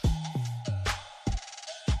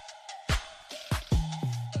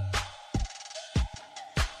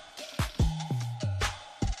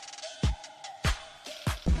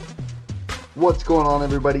What's going on,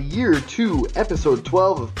 everybody? Year 2, episode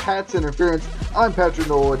 12 of Pat's Interference. I'm Patrick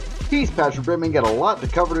Norwood. He's Patrick Brittman. Got a lot to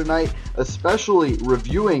cover tonight, especially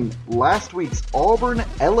reviewing last week's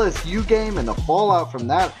Auburn-LSU game and the fallout from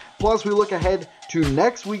that. Plus, we look ahead to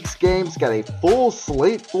next week's games. Got a full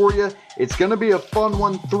slate for you. It's going to be a fun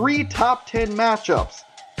one. 3 top 10 matchups.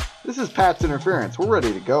 This is Pat's Interference. We're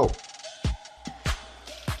ready to go.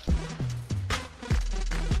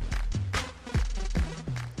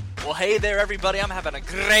 Well, hey there, everybody. I'm having a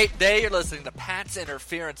great day. You're listening to Pat's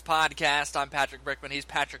Interference Podcast. I'm Patrick Brickman. He's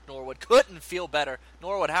Patrick Norwood. Couldn't feel better.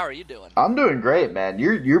 Norwood, how are you doing? I'm doing great, man.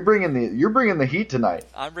 You're bringing the heat tonight.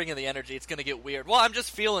 I'm bringing the energy. It's going to get weird. Well, I'm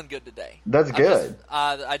just feeling good today. That's good.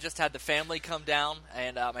 I just had the family come down,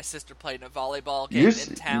 and my sister played in a volleyball game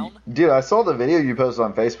in town. Dude, I saw the video you posted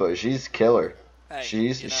on Facebook. She's killer.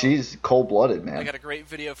 Hey, she's cold-blooded, man. I got a great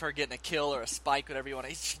video of her getting a kill or a spike, whatever you want.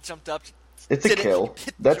 She jumped up. It's a kill.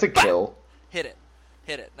 That's a kill. Hit it.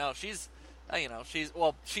 No, she is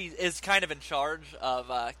kind of in charge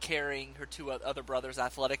of carrying her 2 other brothers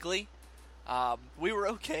athletically. We were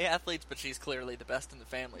okay athletes, but she's clearly the best in the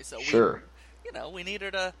family. So we need her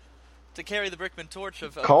to carry the Brickman torch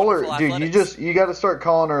of call her, athletics. Dude. You got to start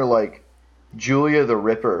calling her like Julia the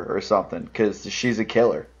Ripper or something, because she's a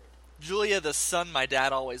killer. Julia, the son my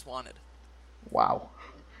dad always wanted. Wow.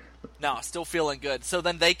 No, still feeling good. So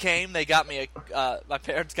then they came. They got me my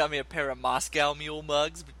parents got me a pair of Moscow Mule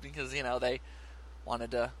mugs because they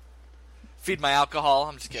wanted to feed my alcohol.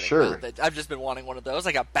 I'm just kidding. Sure. I've just been wanting one of those.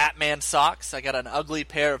 I got Batman socks. I got an ugly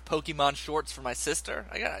pair of Pokemon shorts for my sister.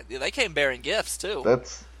 They came bearing gifts too.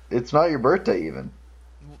 It's not your birthday even.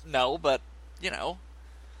 No, but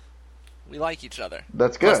we like each other.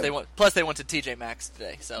 That's good. Plus they went to TJ Maxx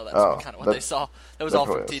today, so that's kind of what they saw. That was all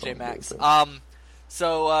from TJ Maxx.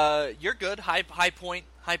 So you're good. High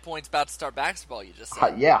Point's about to start basketball. You just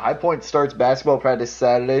said. High Point starts basketball practice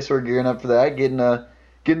Saturday, so we're gearing up for that. Getting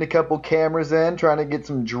a couple cameras in, trying to get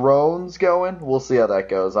some drones going. We'll see how that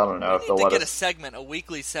goes. I don't know if they'll let us. A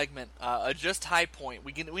weekly segment, just High Point.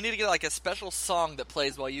 We need to get like a special song that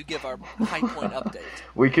plays while you give our High Point update.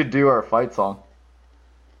 We could do our fight song.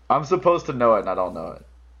 I'm supposed to know it, and I don't know it.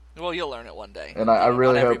 Well, you'll learn it one day. And I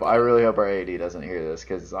really hope our AD doesn't hear this,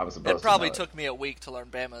 because I'm supposed to know it. It probably took me a week to learn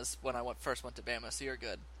Bama's when I first went to Bama, so you're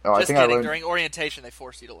good. Oh, just kidding. During orientation, they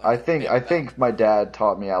forced you to learn. I think my dad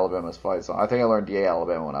taught me Alabama's fight song. I think I learned Yay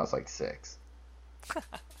Alabama when I was like 6.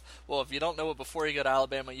 Well, if you don't know it before you go to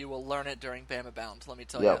Alabama, you will learn it during Bama Bound, let me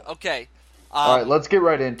tell you. Okay. All right, let's get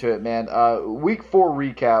right into it, man. Week 4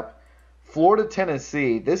 recap. Florida,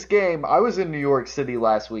 Tennessee. This game, I was in New York City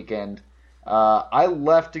last weekend. I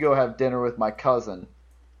left to go have dinner with my cousin,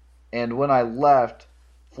 and when I left,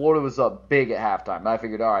 Florida was up big at halftime. And I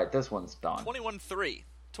figured, all right, this one's done. 21-3.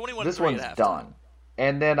 This one's done.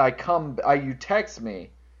 And then you text me,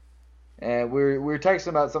 and we were texting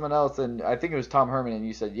about something else, and I think it was Tom Herman, and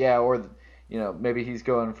you said, yeah, or maybe he's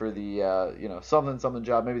going for the something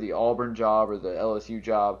job, maybe the Auburn job or the LSU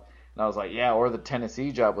job. And I was like, yeah, or the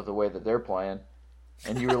Tennessee job with the way that they're playing.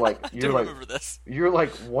 And you were like, remember this. You were like,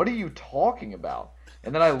 what are you talking about?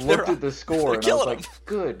 And then I looked at the score and I was like,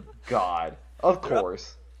 good God, of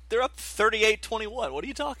course. They're up 38-21. What are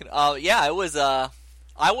you talking about? Yeah, it was. I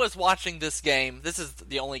was watching this game. This is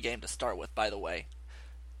the only game to start with, by the way.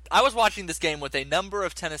 I was watching this game with a number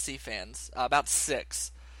of Tennessee fans, about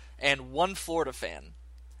 6, and 1 Florida fan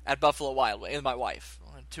at Buffalo Wild Wings, and my wife,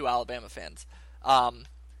 2 Alabama fans.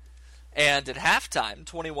 And at halftime,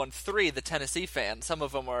 21-3, the Tennessee fans, some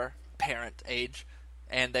of them were parent age,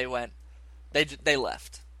 and they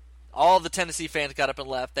left. All the Tennessee fans got up and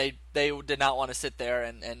left. They did not want to sit there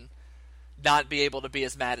and not be able to be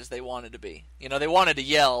as mad as they wanted to be. They wanted to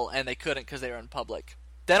yell, and they couldn't because they were in public.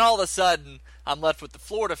 Then all of a sudden, I'm left with the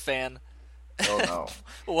Florida fan. Oh,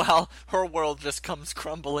 no. Well, her world just comes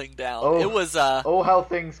crumbling down. Oh, it was. How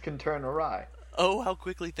things can turn awry. Oh, how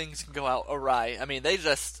quickly things can go out awry. I mean,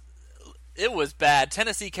 it was bad.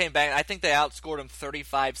 Tennessee came back. I think they outscored them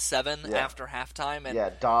 35-7 after halftime. And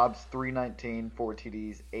Dobbs, 319, 4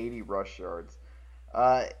 TDs, 80 rush yards.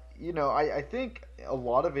 I think a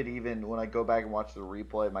lot of it, even when I go back and watch the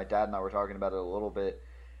replay, my dad and I were talking about it a little bit.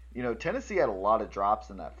 Tennessee had a lot of drops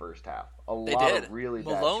in that first half. They did. Of really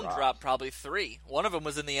bad Malone drops. dropped probably 3. One of them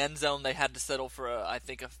was in the end zone. They had to settle for a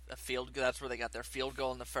field goal. That's where they got their field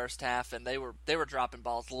goal in the first half, and they were dropping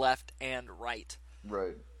balls left and right.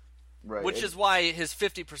 Right. Which is why his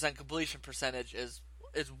 50% completion percentage is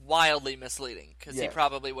wildly misleading, because he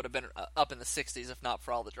probably would have been up in the 60s if not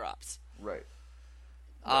for all the drops. Right.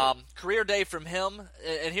 Career day from him,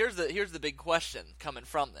 and here's the big question coming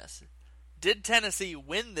from this: did Tennessee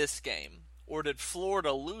win this game, or did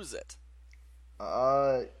Florida lose it?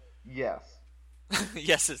 Yes.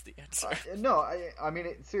 Yes is the answer. No, I mean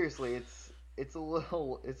seriously, it's a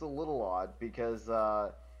little odd because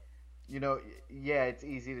yeah, it's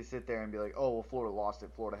easy to sit there and be like, oh well, Florida lost it.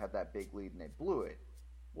 Florida had that big lead and they blew it.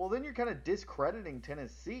 Well, then you're kind of discrediting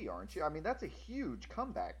Tennessee, aren't you? I mean, that's a huge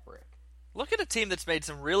comeback brick. Look at a team that's made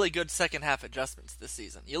some really good second half adjustments this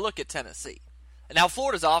season. You look at Tennessee. Now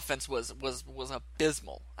Florida's offense was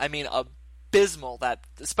abysmal. I mean, abysmal. That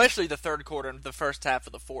especially the third quarter and the first half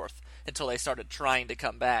of the fourth until they started trying to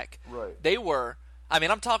come back. Right. They were. I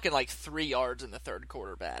mean, I'm talking like 3 yards in the third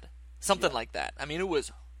quarter bad, something like that. I mean, it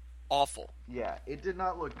was awful. Yeah, it did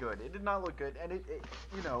not look good. It did not look good, and it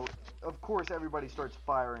of course, everybody starts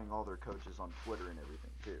firing all their coaches on Twitter and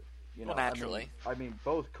everything too. Well, naturally. I mean,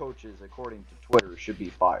 both coaches, according to Twitter, should be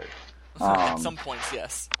fired. At some points,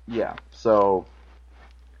 yes. Yeah. So,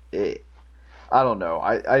 I don't know.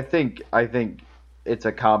 I think it's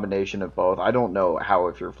a combination of both. I don't know how,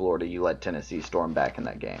 if you're Florida, you let Tennessee storm back in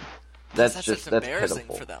that game. That's embarrassing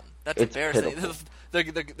pitiful. for them. That's embarrassing. Pitiful.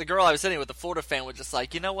 The girl I was sitting with, the Florida fan, was just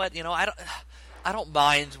like, you know what? I don't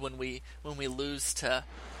mind when we lose to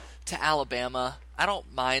Alabama. I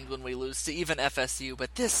don't mind when we lose to even FSU,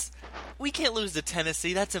 but we can't lose to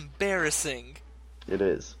Tennessee. That's embarrassing. It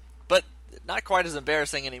is. But not quite as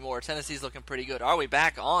embarrassing anymore. Tennessee's looking pretty good. Are we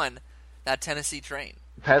back on that Tennessee train?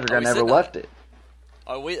 Patrick, I never left it.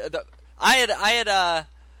 Are we? I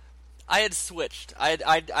had switched.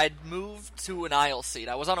 I'd moved to an aisle seat.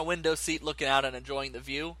 I was on a window seat looking out and enjoying the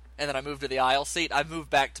view, and then I moved to the aisle seat. I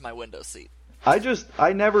moved back to my window seat.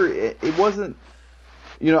 It wasn't,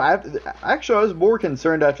 actually I was more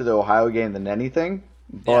concerned after the Ohio game than anything,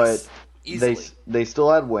 but yes, they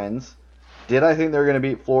still had wins. Did I think they were going to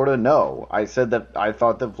beat Florida? No. I said that I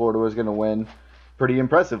thought that Florida was going to win pretty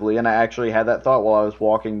impressively, and I actually had that thought while I was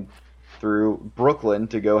walking through Brooklyn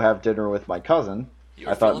to go have dinner with my cousin.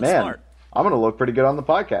 I thought, man, smart. I'm going to look pretty good on the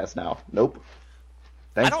podcast now. Nope.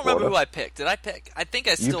 Thanks, I don't Florida. remember who I picked. Did I pick? I think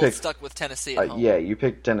I still stuck with Tennessee at home. Yeah, you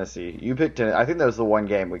picked Tennessee. I think that was the one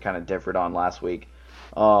game we kind of differed on last week.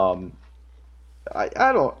 All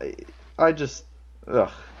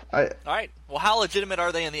right. Well, how legitimate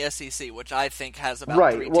are they in the SEC, which I think has about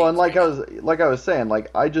right. 3 teams Well, and like right I was saying,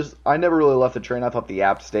 I never really left the train. I thought the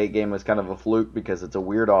App State game was kind of a fluke because it's a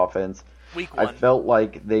weird offense. Week 1. I felt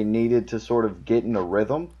like they needed to sort of get in a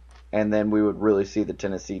rhythm, and then we would really see the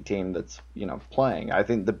Tennessee team that's playing. I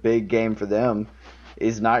think the big game for them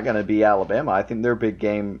is not going to be Alabama. I think their big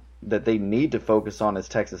game that they need to focus on is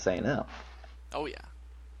Texas A&M. Oh yeah.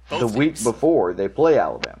 Week before they play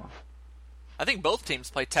Alabama. I think both teams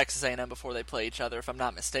play Texas A&M before they play each other, if I'm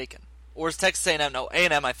not mistaken. Or is Texas A&M? No,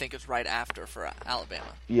 A&M I think is right after for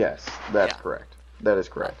Alabama. Yes, that's correct. That is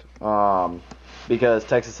correct. Because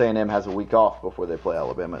Texas A&M has a week off before they play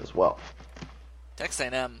Alabama as well. Texas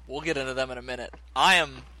A&M, we'll get into them in a minute. I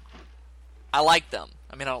like them.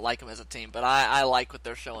 I mean, I don't like them as a team, but I like what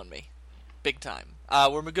they're showing me. Big time.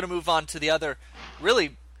 We're going to move on to the other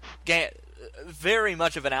really very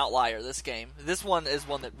much of an outlier this game. This one is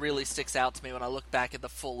one that really sticks out to me when I look back at the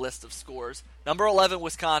full list of scores. Number 11,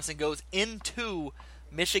 Wisconsin, goes into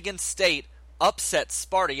Michigan State, upset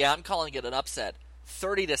Sparta. Yeah, I'm calling it an upset.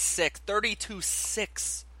 30-6.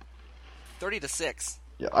 32-6. 30-6.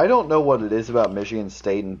 Yeah, I don't know what it is about Michigan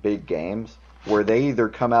State in big games where they either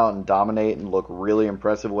come out and dominate and look really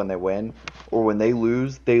impressive when they win, or when they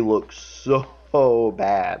lose, they look so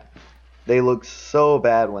bad. They look so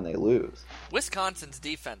bad when they lose. Wisconsin's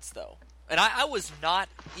defense, though, and I was not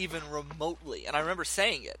even remotely, and I remember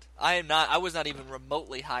saying it, I was not even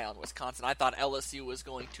remotely high on Wisconsin. I thought LSU was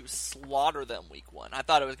going to slaughter them week 1. I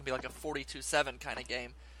thought it was going to be like a 42-7 kind of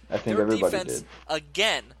game. I think Their everybody defense, did.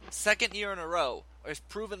 again, second year in a row, has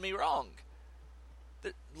proven me wrong.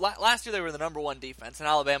 Last year they were the number 1 defense, and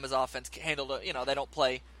Alabama's offense handled it. They don't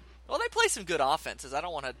play. Well, they play some good offenses. I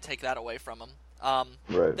don't want to take that away from them.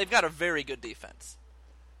 Right. They've got a very good defense.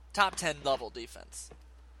 Top 10 level defense.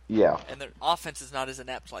 Yeah. And their offense is not as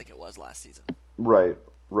inept like it was last season. Right.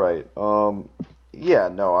 Yeah,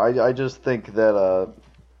 no, I just think that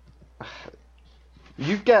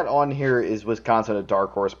you've got on here, is Wisconsin a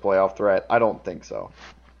dark horse playoff threat? I don't think so.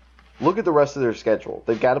 Look at the rest of their schedule.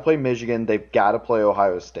 They've got to play Michigan. They've got to play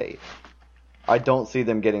Ohio State. I don't see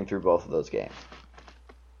them getting through both of those games.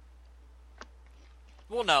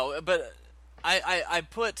 Well, no, but I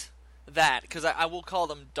put that because I will call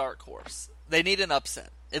them dark horse. They need an upset,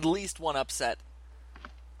 at least one upset.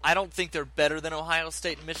 I don't think they're better than Ohio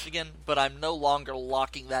State and Michigan, but I'm no longer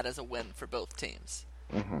locking that as a win for both teams.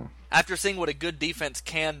 Mm-hmm. After seeing what a good defense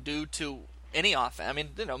can do to any offense, I mean,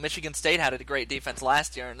 Michigan State had a great defense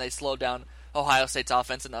last year, and they slowed down Ohio State's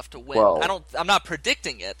offense enough to win. Well, I'm not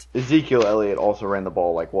predicting it, Ezekiel Elliott also ran the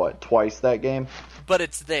ball twice that game. but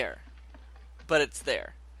it's there.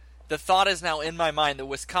 The thought is now in my mind that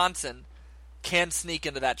Wisconsin can sneak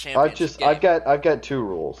into that championship game. I've got two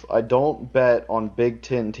rules. I don't bet on Big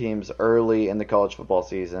Ten teams early in the college football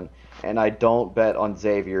season, and I don't bet on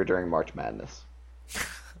Xavier during March Madness.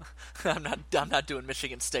 I'm not doing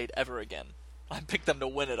Michigan State ever again. I picked them to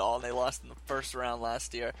win it all, and they lost in the first round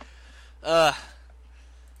last year. That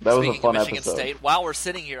was a fun Michigan episode. State, while we're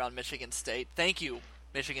sitting here on Michigan State, thank you,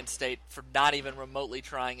 Michigan State, for not even remotely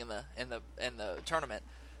trying in the tournament.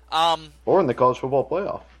 Or in the college football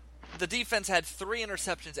playoff. The defense had 3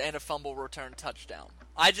 interceptions and a fumble return touchdown.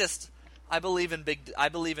 I believe in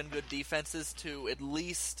good defenses to at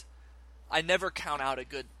least. I never count out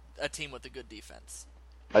a team with a good defense.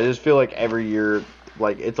 I just feel like every year,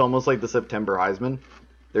 it's almost like the September Heisman.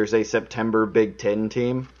 There's a September Big Ten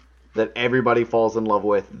team that everybody falls in love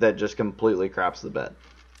with that just completely craps the bed.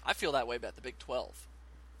 I feel that way about the Big 12.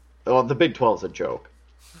 Well, the Big 12's a joke.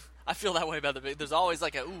 I feel that way about the Big. There's always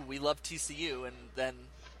we love TCU, and then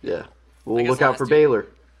yeah, we'll look out for Baylor.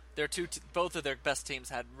 Both of their best teams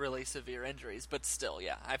had really severe injuries, but still,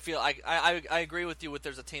 yeah, I feel I agree with you.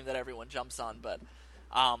 There's a team that everyone jumps on, but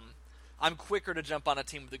I'm quicker to jump on a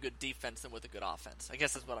team with a good defense than with a good offense. I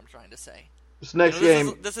guess that's what I'm trying to say.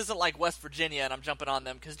 This isn't like West Virginia, and I'm jumping on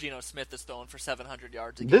them because Geno Smith is throwing for 700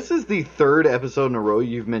 yards a game. This is the third episode in a row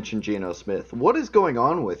you've mentioned Geno Smith. What is going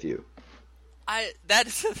on with you?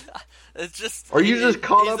 It's just. Are you just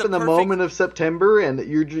caught up in the moment of September, and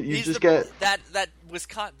that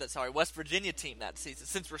West Virginia team that season?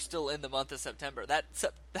 Since we're still in the month of September,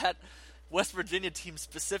 that West Virginia team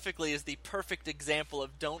specifically is the perfect example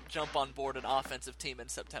of don't jump on board an offensive team in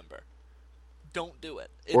September. Don't do it.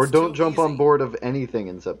 Or don't jump on board of anything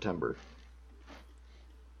in September.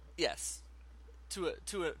 Yes, to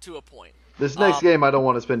a point. This next game I don't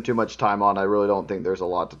want to spend too much time on. I really don't think there's a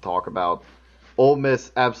lot to talk about. Ole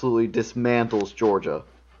Miss absolutely dismantles Georgia.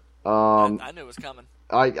 I knew it was coming.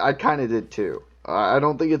 I kind of did too. I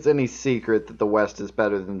don't think it's any secret that the West is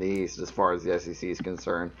better than the East as far as the SEC is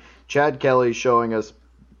concerned. Chad Kelly showing us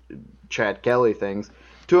Chad Kelly things.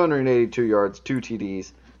 282 yards, 2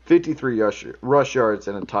 TDs, 53 rush yards,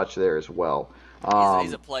 and a touch there as well.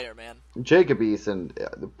 He's a player, man. Jacob Eason,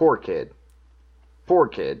 the poor kid.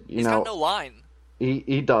 He's got no line.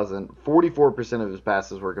 He doesn't. 44% of his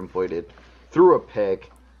passes were completed. Threw a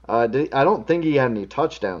pick. I don't think he had any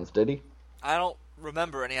touchdowns, did he? I don't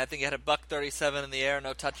remember any. I think he had a $137 in the air,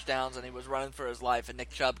 no touchdowns, and he was running for his life, and Nick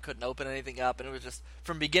Chubb couldn't open anything up, and it was just,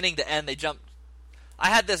 from beginning to end, they jumped. I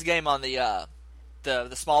had this game on the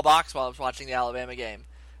small box while I was watching the Alabama game,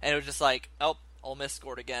 and it was just like, oh, Ole Miss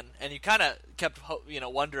scored again. And you kind of kept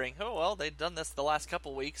wondering, oh, well, they've done this the last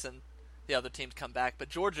couple weeks, and the other teams come back, but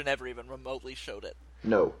Georgia never even remotely showed it.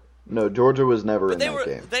 No, Georgia was never in that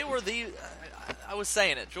game. They were I was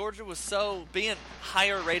saying it. Georgia was so being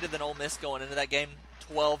higher rated than Ole Miss going into that game,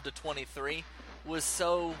 12-23, was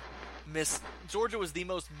so Georgia was the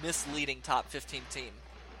most misleading top 15 team.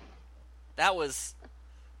 That was,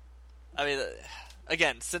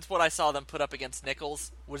 again, since what I saw them put up against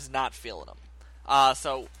Nicholls, was not feeling them.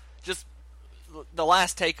 So just the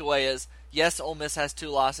last takeaway is, yes, Ole Miss has 2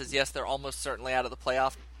 losses. Yes, they're almost certainly out of the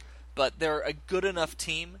playoff, but they're a good enough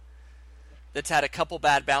team that's had a couple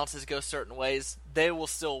bad bounces go certain ways. They will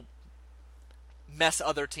still mess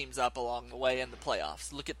other teams up along the way in the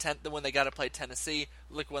playoffs. Look at when they got to play Tennessee.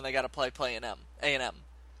 Look when they got to play A&M.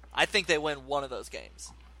 I think they win one of those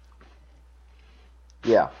games.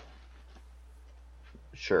 Yeah.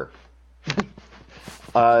 Sure.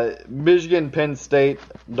 Michigan, Penn State.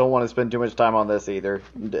 Don't want to spend too much time on this either.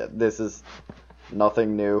 This is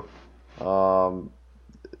nothing new.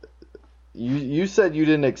 You said you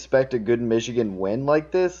didn't expect a good Michigan win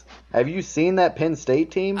like this. Have you seen that Penn State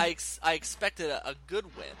team? I expected a good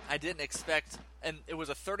win. I didn't expect, and it was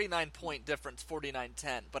a 39-point difference,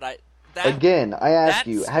 49-10. But I ask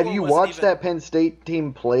you, have you watched that Penn State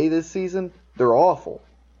team play this season? They're awful.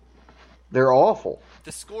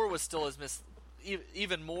 The score was still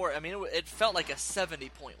even more. It felt like a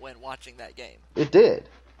 70-point win watching that game. It did.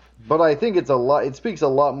 But I think it speaks a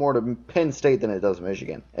lot more to Penn State than it does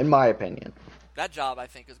Michigan, in my opinion. That job, I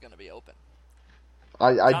think, is going to be open.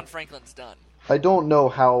 John Franklin's done. I don't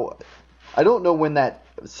know when that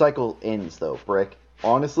cycle ends, though, Brick.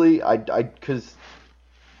 Honestly, because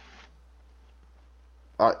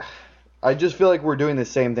I just feel like we're doing the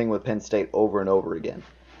same thing with Penn State over and over again.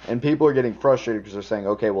 And people are getting frustrated because they're saying,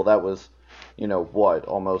 okay, well, that was,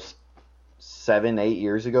 almost 7-8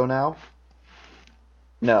 years ago now?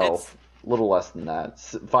 No. little less than that,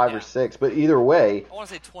 5 or 6. But either way, I want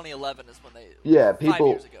to say 2011 is when they. Yeah, 5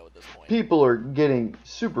 years ago at this point. People are getting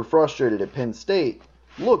super frustrated at Penn State.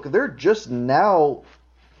 Look, they're just now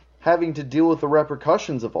having to deal with the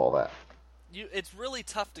repercussions of all that. It's really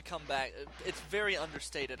tough to come back. It's very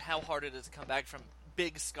understated how hard it is to come back from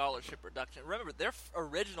big scholarship reduction. Remember, their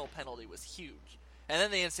original penalty was huge, and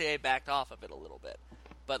then the NCAA backed off of it a little bit.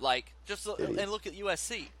 But and look at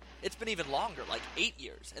USC. It's been even longer, 8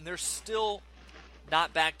 years, and they're still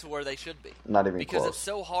not back to where they should be. Not even because close. It's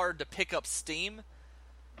so hard to pick up steam.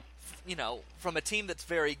 From a team that's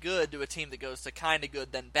very good to a team that goes to kind of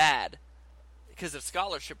good then bad because of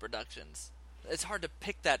scholarship reductions. It's hard to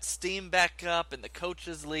pick that steam back up, and the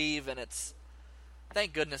coaches leave, and it's...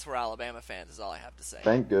 Thank goodness we're Alabama fans is all I have to say.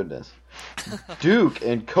 Thank goodness. Duke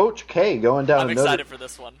and Coach K going down... I'm excited for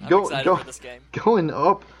this one. I'm excited for this game. Going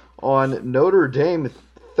up on Notre Dame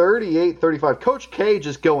 38-35. Coach K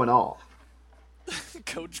just going off.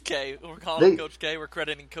 Coach K. We're calling him Coach K. We're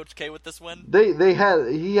crediting Coach K with this win.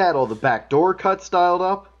 He had all the backdoor cuts dialed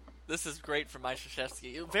up. This is great for Mike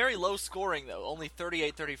Krzyzewski. Very low scoring though, only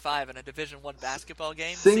 38-35 in a Division I basketball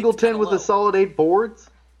game. Singleton with a solid 8 boards.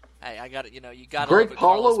 Hey, I got it. You got Greg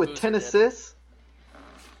Paulo with 10 assists.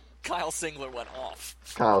 Kyle Singler went off.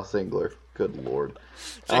 Kyle Singler, good lord.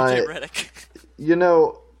 JJ Redick.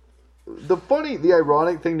 The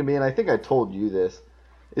ironic thing to me, and I think I told you this,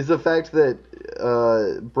 is the fact that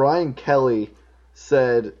Brian Kelly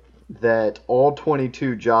said that all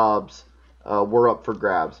 22 jobs were up for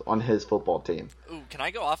grabs on his football team. Ooh, can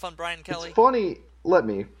I go off on Brian Kelly? It's funny. Let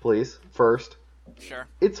me, please, first. Sure.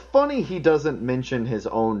 It's funny he doesn't mention his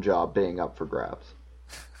own job being up for grabs.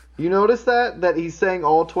 You notice that? That he's saying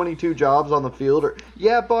all 22 jobs on the field are...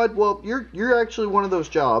 Yeah, bud, well, you're actually one of those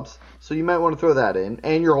jobs, so you might want to throw that in,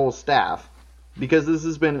 and your whole staff, because this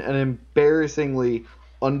has been an embarrassingly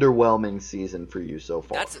underwhelming season for you so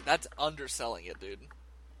far. That's underselling it, dude.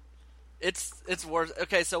 It's worse.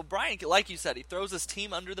 Okay, so Brian, like you said, he throws his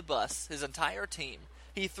team under the bus, his entire team.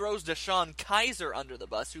 He throws DeShone Kizer under the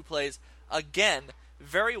bus, who plays, again,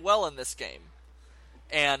 very well in this game.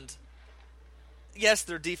 And, yes,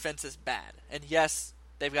 their defense is bad. And, yes,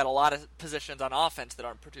 they've got a lot of positions on offense that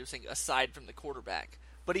aren't producing aside from the quarterback.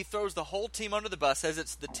 But he throws the whole team under the bus, says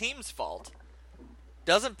it's the team's fault,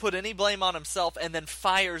 doesn't put any blame on himself, and then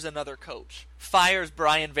fires another coach. Fires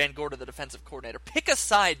Brian Van Gorder, the defensive coordinator. Pick a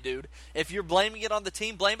side, dude. If you're blaming it on the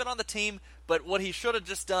team, blame it on the team. But what he should have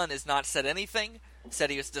just done is not said anything, said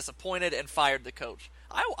he was disappointed, and fired the coach.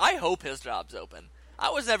 I hope his job's open. I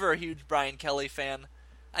was never a huge Brian Kelly fan.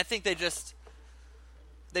 I think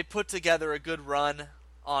they put together a good run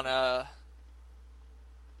on a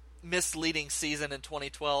misleading season in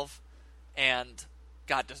 2012, and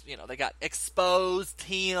they got exposed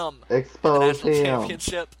him in the national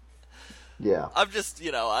championship. Yeah. I'm just,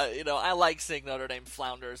 I like seeing Notre Dame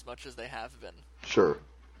flounder as much as they have been. Sure.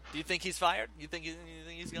 Do you think he's fired? You think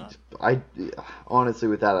he's gone? Honestly,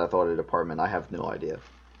 with that athletic department, I have no idea.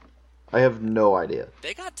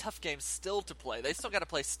 They got tough games still to play. They still got to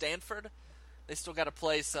play Stanford. They still got to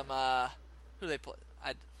play some. Who do they play?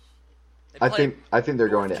 I think they're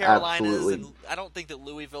going to absolutely. And I don't think that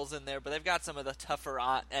Louisville's in there, but they've got some of the tougher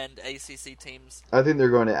end ACC teams. I think they're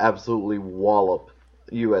going to absolutely wallop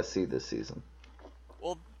USC this season.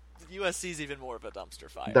 Well, USC's even more of a dumpster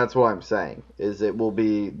fire. That's what I'm saying. Is it will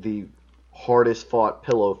be the hardest fought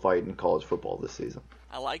pillow fight in college football this season.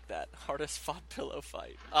 I like that. Hardest fought pillow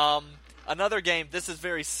fight. Another game. This is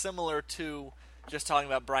very similar to just talking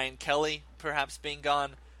about Brian Kelly perhaps being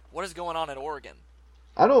gone. What is going on in Oregon?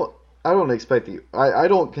 I don't expect I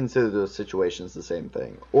don't consider those situations the same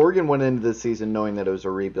thing. Oregon went into this season knowing that it was a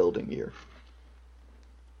rebuilding year.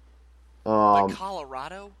 But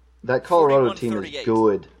Colorado? That Colorado team is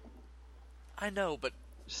good. I know, but...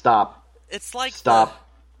 Stop. It's like... Stop.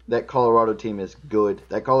 That Colorado team is good.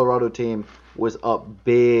 That Colorado team was up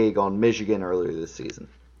big on Michigan earlier this season.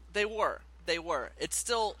 They were. It's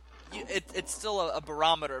still... It's still a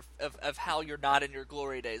barometer of how you're not in your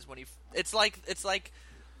glory days when you... It's like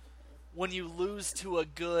when you lose to a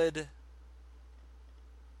good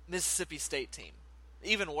Mississippi State team.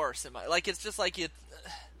 Even worse. It's just like you...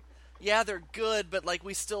 Yeah, they're good, but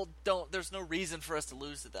we still don't... There's no reason for us to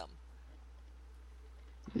lose to them.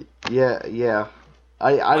 Yeah.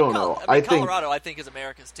 I don't know. I think Colorado, I think, is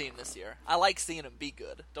America's team this year. I like seeing them be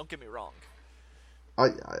good. Don't get me wrong.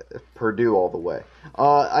 Purdue all the way.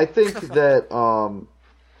 I think that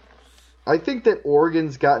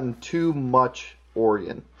Oregon's gotten too much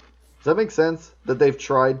Oregon. Does that make sense? That they've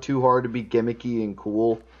tried too hard to be gimmicky and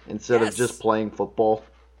cool instead of just playing football?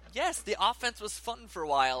 Yes, the offense was fun for a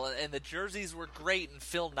while, and the jerseys were great, and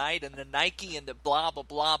Phil Knight, and the Nike, and the blah, blah,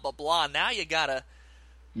 blah, blah, blah. Now you gotta...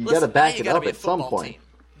 You gotta back it up be a at some football point. team.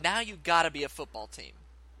 Now you gotta be a football team.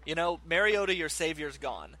 You know, Mariota, your savior's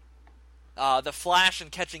gone. The flash and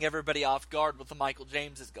catching everybody off guard with the Michael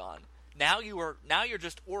James is gone. Now you're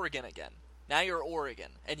just Oregon again. Now you're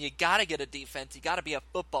Oregon, and you gotta get a defense. You gotta be a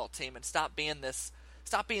football team, and stop being this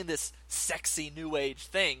sexy new age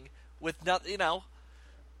thing with nothing. You know,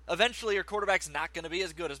 eventually your quarterback's not going to be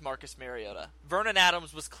as good as Marcus Mariota. Vernon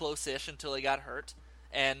Adams was close-ish until he got hurt,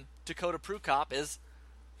 and Dakota Prukop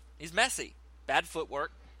he's messy, bad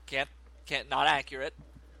footwork, can't not accurate.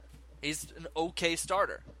 He's an okay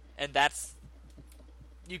starter, and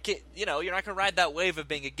you're not going to ride that wave of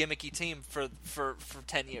being a gimmicky team for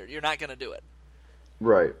 10 years. You're not going to do it.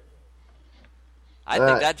 Right. I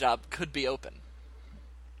think that job could be open.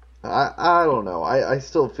 I don't know. I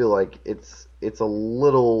still feel like it's a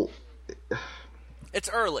little. It's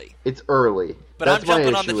early. It's early. But That's I'm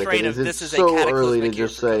jumping my on the issue train with it, of this is so a cataclysmic early to year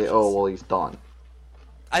just for say, coaches. "Oh, well, he's done."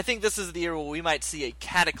 I think this is the year where we might see a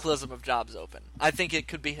cataclysm of jobs open. I think it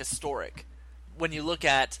could be historic. When you look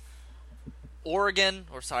at Oregon,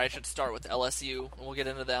 I should start with LSU, and we'll get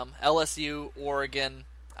into them. LSU, Oregon,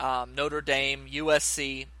 Notre Dame,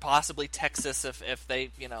 USC, possibly Texas if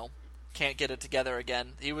they, can't get it together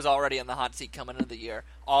again. He was already in the hot seat coming into the year.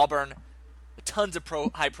 Auburn, tons of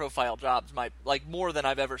high-profile jobs, more than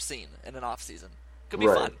I've ever seen in an offseason. Could be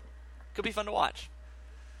fun. Could be fun to watch.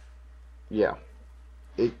 Yeah.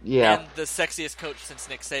 And the sexiest coach since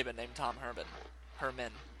Nick Saban named Tom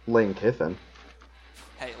Herman. Lane Kiffin.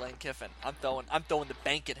 Hey, Lane Kiffin. I'm throwing the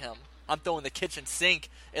bank at him. I'm throwing the kitchen sink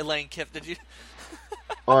at Lane Kiffin. Did you?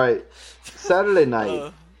 All right. Saturday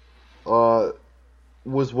night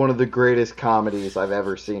was one of the greatest comedies I've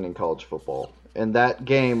ever seen in college football. And that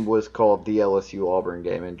game was called the LSU-Auburn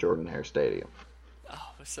game in Jordan-Hare Stadium.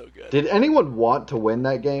 Oh, it was so good. Did anyone want to win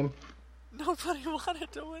that game? Nobody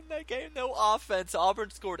wanted to win that game. No offense. Auburn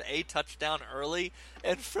scored a touchdown early,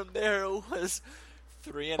 and from there it was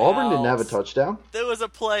 3 and Auburn didn't have a touchdown. There was a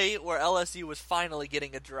play where LSU was finally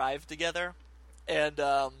getting a drive together, and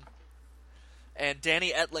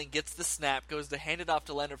Danny Etling gets the snap, goes to hand it off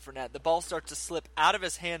to Leonard Fournette. The ball starts to slip out of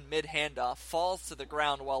his hand mid-handoff, falls to the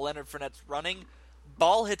ground while Leonard Fournette's running.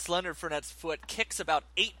 Ball hits Leonard Fournette's foot, kicks about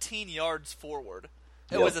 18 yards forward.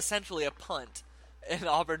 It was essentially a punt. And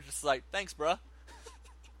Auburn just like, thanks, bruh.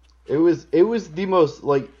 It was the most,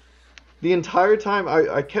 the entire time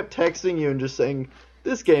I kept texting you and just saying,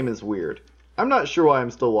 this game is weird. I'm not sure why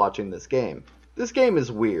I'm still watching this game. This game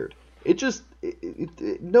is weird.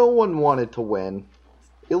 No one wanted to win.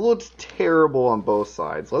 It looked terrible on both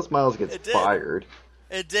sides. Les Miles gets fired.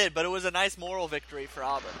 It did, but it was a nice moral victory for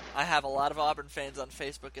Auburn. I have a lot of Auburn fans on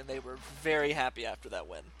Facebook, and they were very happy after that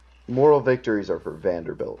win. Moral victories are for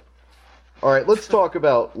Vanderbilt. All right, let's talk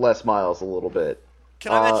about Les Miles a little bit.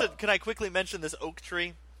 Can I quickly mention this oak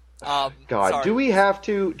tree? God, sorry. do we have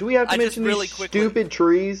to mention really these quickly, stupid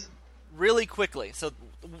trees? Really quickly. So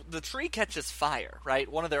the tree catches fire,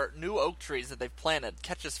 right? One of their new oak trees that they've planted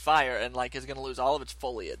catches fire and is going to lose all of its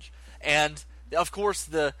foliage. And of course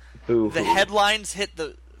the headlines hit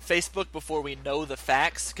the Facebook before we know the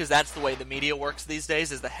facts, because that's the way the media works these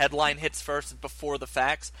days, is the headline hits first before the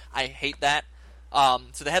facts. I hate that.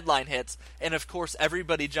 So the headline hits, and of course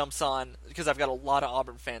everybody jumps on, because I've got a lot of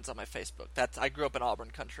Auburn fans on my Facebook. I grew up in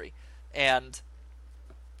Auburn country, and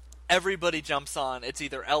everybody jumps on. It's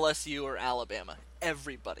either LSU or Alabama.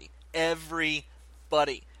 Everybody. And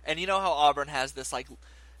you know how Auburn has this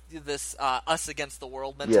us against the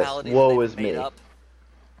world mentality? Yes, woe that is made me. Up.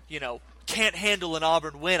 Can't handle an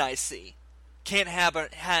Auburn win. I see. Can't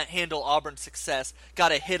handle Auburn's success. Got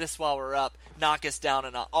to hit us while we're up, knock us down,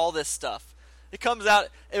 and all this stuff. It comes out,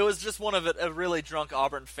 it was just one of a really drunk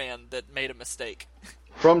Auburn fan that made a mistake.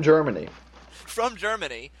 From Germany. From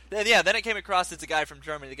Germany. Then it came across it's a guy from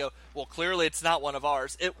Germany to go, well, clearly it's not one of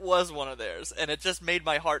ours. It was one of theirs. And it just made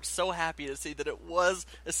my heart so happy to see that it was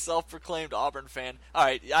a self-proclaimed Auburn fan. All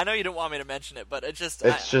right, I know you didn't want me to mention it, but it's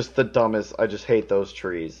just the dumbest. I just hate those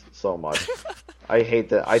trees so much. I hate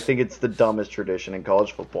that. I think it's the dumbest tradition in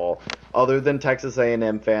college football, other than Texas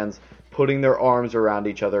A&M fans putting their arms around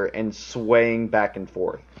each other and swaying back and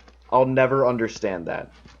forth. I'll never understand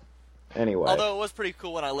that. Anyway. Although it was pretty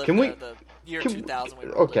cool when I lived there, the year 2000.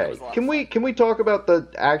 Can we talk about the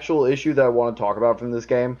actual issue that I want to talk about from this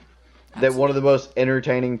game? Absolutely. That one of the most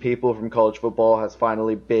entertaining people from college football has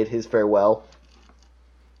finally bid his farewell.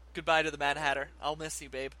 Goodbye to the Mad Hatter. I'll miss you,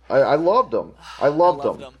 babe. I loved him. I loved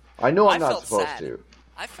him. I know I'm not supposed to.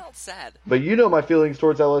 I felt sad. But you know my feelings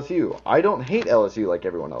towards LSU. I don't hate LSU like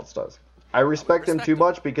everyone else does. I respect them too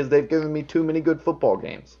much because they've given me too many good football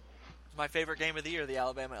games. It's my favorite game of the year, the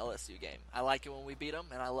Alabama-LSU game. I like it when we beat them,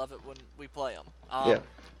 and I love it when we play them. Yeah.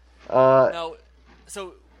 No,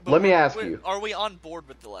 so... Let me ask you. Are we on board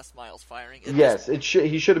with the Les Miles firing? Yes,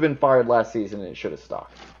 he should have been fired last season and it should have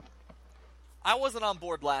stuck. I wasn't on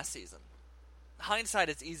board last season. Hindsight,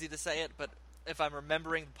 it's easy to say it, but if I'm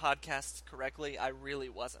remembering the podcasts correctly, I really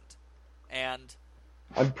wasn't. And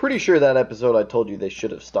I'm pretty sure that episode I told you they should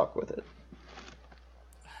have stuck with it.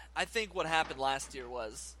 I think what happened last year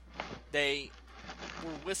was they were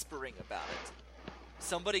whispering about it.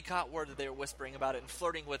 Somebody caught word that they were whispering about it and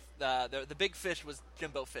flirting with the big fish was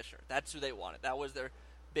Jimbo Fisher. That's who they wanted. That was their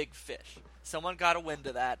big fish. Someone got a wind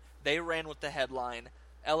of that. They ran with the headline.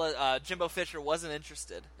 Jimbo Fisher wasn't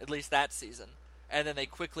interested, at least that season, and then they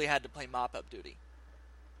quickly had to play mop-up duty.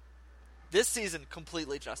 This season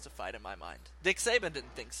completely justified in my mind. Dick Saban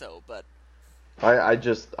didn't think so, but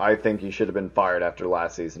I think he should have been fired after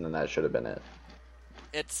last season, and that should have been it.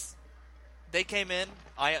 They came in.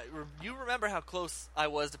 You remember how close I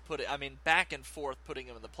was to put it. I mean, back and forth putting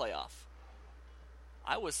him in the playoff.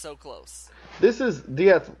 I was so close. This is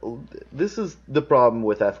the problem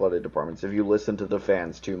with athletic departments. If you listen to the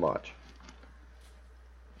fans too much,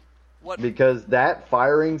 because that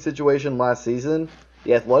firing situation last season,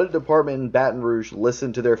 the athletic department in Baton Rouge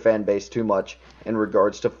listened to their fan base too much in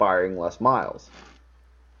regards to firing Les Miles.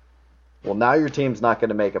 Well, now your team's not going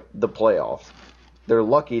to make the playoffs. They're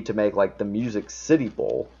lucky to make like the Music City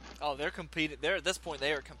Bowl. Oh, they're competing. At this point,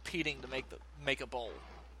 they are competing to make a bowl.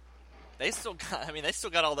 They still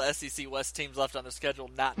got all the SEC West teams left on their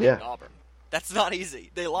schedule, not named Auburn. That's not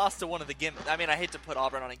easy. They lost to one of the gimme. I mean, I hate to put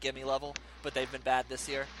Auburn on a gimme level, but they've been bad this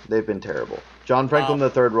year. They've been terrible. John Franklin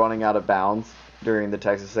III running out of bounds during the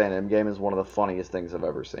Texas A&M game is one of the funniest things I've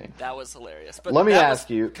ever seen. That was hilarious. But let me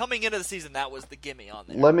ask you, coming into the season, that was the gimme on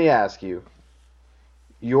there. Let me ask you,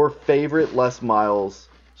 your favorite Les Miles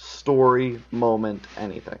story, moment,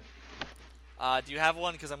 anything. Do you have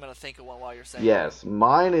one? Because I'm going to think of one while you're saying Yes.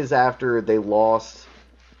 Mine is after they lost.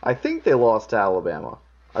 I think they lost to Alabama.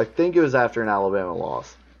 I think it was after an Alabama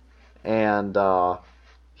loss. And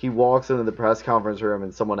he walks into the press conference room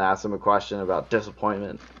and someone asks him a question about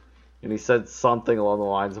disappointment. And he said something along the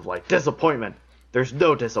lines of like, disappointment. There's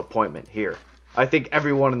no disappointment here. I think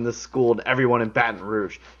everyone in this school and everyone in Baton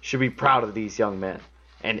Rouge should be proud of these young men.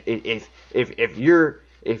 And if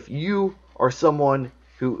you are someone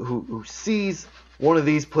who sees one of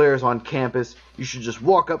these players on campus, you should just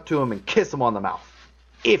walk up to him and kiss him on the mouth.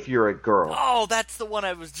 If you're a girl. Oh, that's the one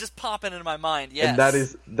I was just popping into my mind. Yes. And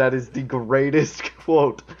that is the greatest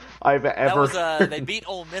quote I've ever heard. They beat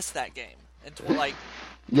Ole Miss that game until like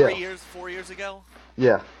 4 years ago.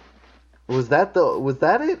 Yeah. Was that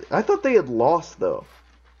it? I thought they had lost though.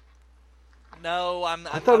 No, I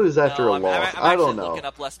thought it was after a loss. I don't know. I'm looking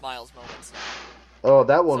up Les Miles moments now. Oh,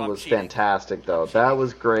 that one was fantastic, though. That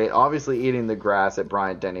was great. Obviously, eating the grass at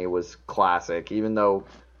Bryant-Denny was classic. Even though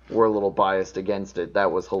we're a little biased against it,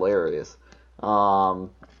 that was hilarious.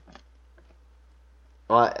 There's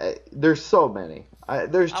so many.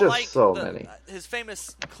 There's just so many. His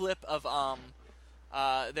famous clip of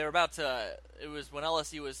they were about to. It was when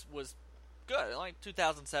LSU was good, like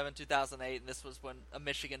 2007, 2008, and this was when a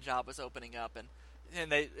Michigan job was opening up, and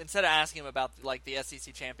they, instead of asking him about like the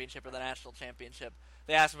SEC championship or the national championship,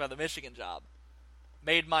 they asked him about the Michigan job.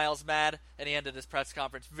 Made Miles mad, and he ended his press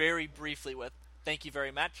conference very briefly with, "Thank you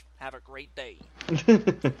very much. Have a great day."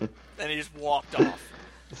 And he just walked off.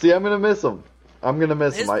 See, I'm gonna miss him.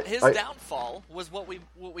 His downfall was what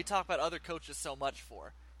we talk about other coaches so much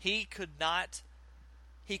for. He could not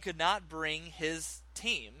bring his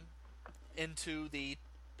team into the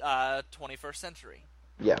 21st century.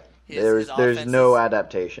 Yeah, there's no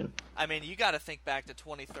adaptation. I mean, you got to think back to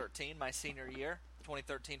 2013, my senior year,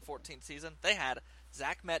 2013-14 season. They had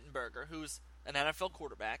Zach Mettenberger, who's an NFL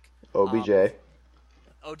quarterback. OBJ.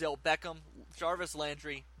 Odell Beckham, Jarvis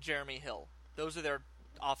Landry, Jeremy Hill. Those are their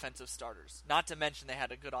offensive starters. Not to mention they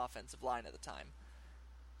had a good offensive line at the time.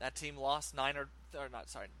 That team lost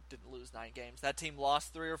didn't lose 9 games. That team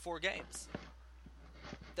lost 3 or 4 games.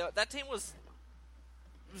 That team was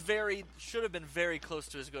should have been very close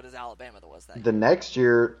to as good as Alabama was that year. The next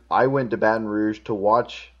year, I went to Baton Rouge to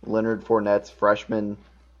watch Leonard Fournette's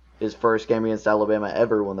his first game against Alabama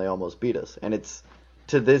ever when they almost beat us. And it's,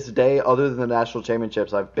 to this day, other than the national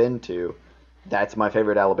championships I've been to, that's my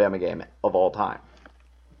favorite Alabama game of all time.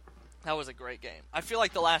 That was a great game. I feel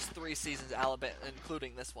like the last 3 seasons, Alabama,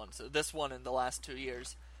 including this one, so this one in the last 2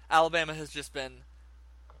 years, Alabama has just been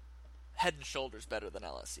head and shoulders better than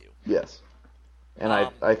LSU. Yes. And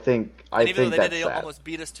I think even though that's they sad. almost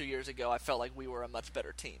beat us 2 years ago, I felt like we were a much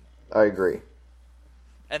better team. I agree.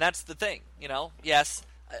 And that's the thing, Yes,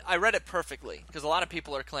 I read it perfectly because a lot of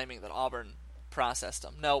people are claiming that Auburn processed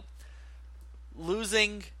them. No,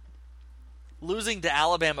 losing to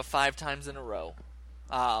Alabama 5 times in a row,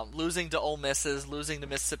 losing to Ole Misses, losing to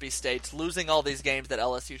Mississippi States, losing all these games that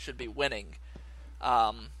LSU should be winning,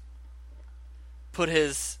 put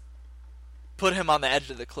him on the edge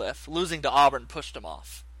of the cliff. Losing to Auburn pushed him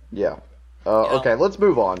off. Yeah. Okay, let's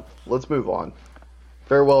move on.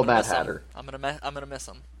 Farewell, Matt Hatter. I'm gonna miss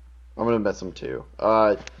him. I'm gonna miss him too.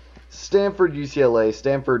 Stanford, UCLA.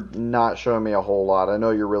 Stanford not showing me a whole lot. I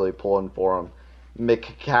know you're really pulling for him.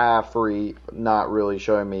 McCaffrey not really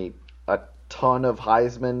showing me a ton of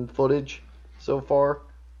Heisman footage so far.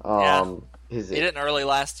 He didn't early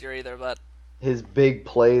last year either, but his big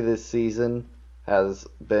play this season has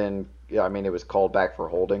been. Yeah, I mean, it was called back for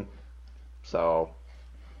holding. So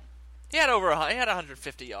he had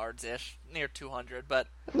 150 yards ish, near 200, but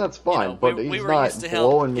that's fine. we he's were not used to him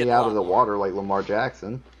blowing me getting out of the water like Lamar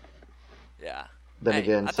Jackson. Yeah. Then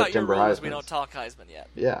again, I thought September your rule was Heisman. we don't talk Heisman yet.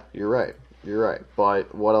 Yeah, you're right.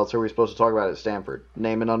 But what else are we supposed to talk about at Stanford?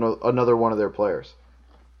 Name another one of their players.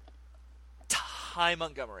 Ty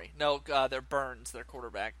Montgomery. No, they're Burns. Their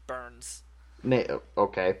quarterback, Burns.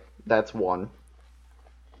 Okay, that's one.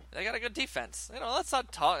 They got a good defense. Let's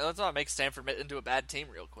not make Stanford into a bad team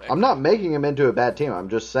real quick. I'm not making him into a bad team. I'm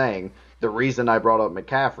just saying the reason I brought up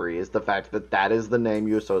McCaffrey is the fact that is the name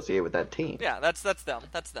you associate with that team. Yeah, that's them.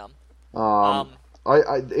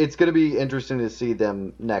 It's going to be interesting to see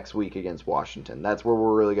them next week against Washington. That's where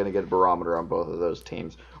we're really going to get a barometer on both of those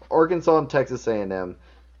teams. Arkansas and Texas A&M.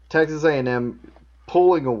 Texas A&M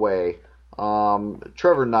pulling away.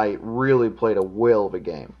 Trevor Knight really played a whale of a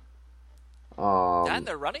game. And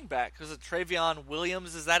their running back, was it Travion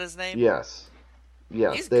Williams? Is that his name? Yes.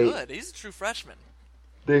 He's good. He's a true freshman.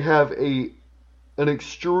 They have an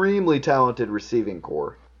extremely talented receiving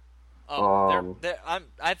core. I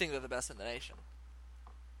think they're the best in the nation.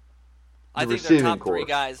 I think their top 3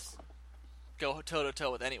 guys go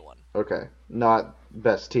toe-to-toe with anyone. Okay. Not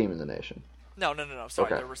best team in the nation. No. Sorry,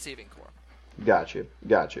 their receiving core. Got you.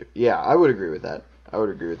 Yeah, I would agree with that.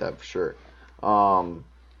 For sure.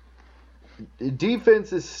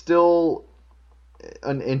 Defense is still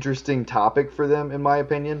an interesting topic for them, in my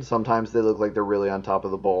opinion. Sometimes they look like they're really on top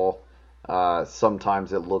of the ball.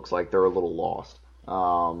 Sometimes it looks like they're a little lost.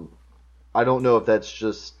 I don't know if that's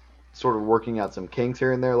just sort of working out some kinks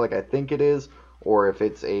here and there like I think it is, or if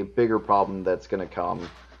it's a bigger problem that's going to come,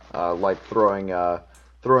 like throwing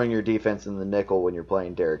your defense in the nickel when you're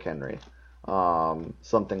playing Derrick Henry.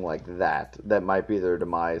 Something like that. That might be their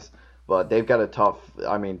demise. But they've got a tough.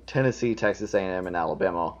 I mean, Tennessee, Texas A&M, and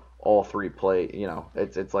Alabama, all 3 play.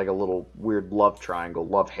 It's like a little weird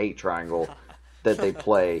love-hate triangle that they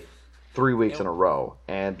play 3 weeks in a row.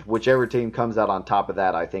 And whichever team comes out on top of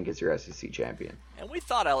that, I think is your SEC champion. And we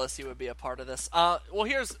thought LSU would be a part of this. I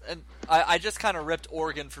just kind of ripped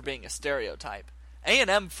Oregon for being a stereotype.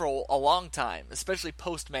 A&M for a long time, especially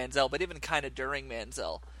post-Manziel, but even kind of during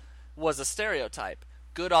Manziel, was a stereotype.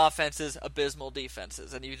 Good offenses, abysmal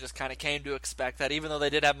defenses, and you just kind of came to expect that. Even though they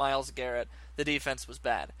did have Myles Garrett, the defense was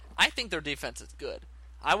bad. I think their defense is good.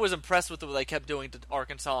 I was impressed with what they kept doing to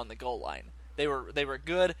Arkansas on the goal line. They were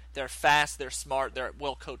good. They're fast. They're smart. They're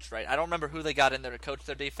well coached. Right? I don't remember who they got in there to coach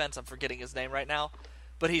their defense. I'm forgetting his name right now,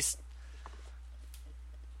 but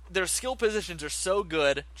their skill positions are so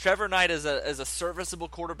good. Trevor Knight is a serviceable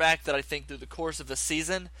quarterback that I think through the course of the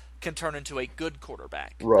season can turn into a good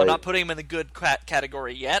quarterback. Right. I'm not putting him in the good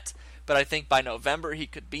category yet, but I think by November he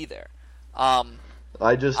could be there. How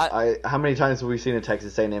many times have we seen a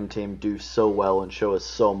Texas A&M team do so well and show us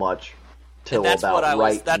so much till about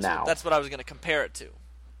now? That's what I was going to compare it to.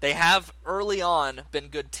 They have early on been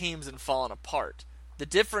good teams and fallen apart. The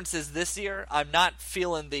difference is this year I'm not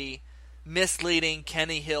feeling the misleading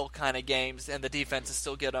Kenny Hill kind of games, and the defense is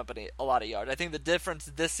still getting up a lot of yards. I think the difference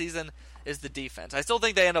this season is the defense. I still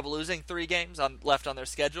think they end up losing 3 games left on their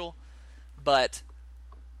schedule, but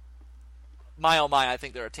my oh my, I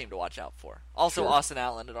think they're a team to watch out for. Also, sure. Austin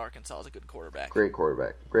Allen at Arkansas is a good quarterback. Great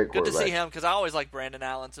quarterback. Good to see him because I always like Brandon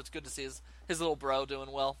Allen, so it's good to see his little bro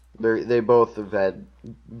doing well. They both have had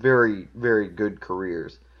very, very good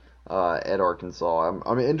careers at Arkansas.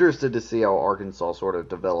 I'm interested to see how Arkansas sort of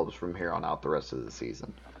develops from here on out the rest of the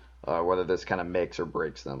season. Whether this kind of makes or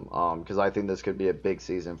breaks them. Because I think this could be a big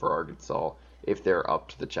season for Arkansas if they're up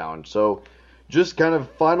to the challenge. So, just kind of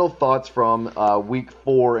final thoughts from Week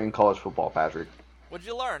 4 in college football, Patrick. What'd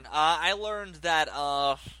you learn? I learned that,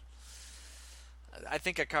 I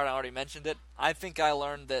think I kind of already mentioned it. I think I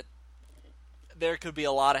learned that there could be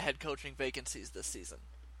a lot of head coaching vacancies this season.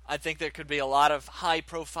 I think there could be a lot of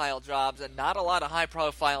high-profile jobs and not a lot of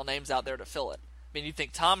high-profile names out there to fill it. I mean, you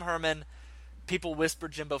think Tom Herman, people whisper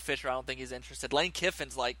Jimbo Fisher, I don't think he's interested. Lane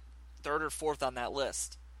Kiffin's like third or fourth on that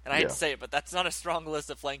list. And I hate to say it, but that's not a strong list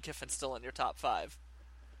if Lane Kiffin's still in your top 5.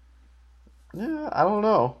 Yeah, I don't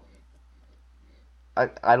know.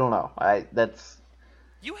 I don't know.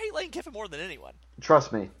 You hate Lane Kiffin more than anyone.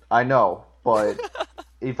 Trust me, I know, but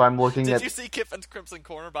if I'm looking Did at... you see Kiffin's Crimson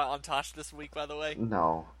Corner on Tosh this week, by the way?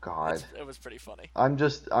 No, God. It was pretty funny. I'm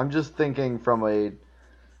just thinking from an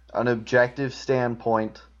objective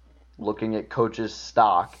standpoint, looking at coaches'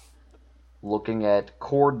 stock, looking at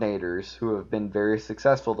coordinators who have been very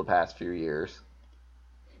successful the past few years.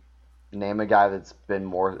 Name a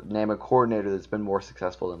coordinator that's been more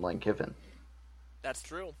successful than Lane Kiffin. That's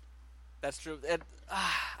true. It's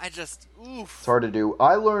hard to do.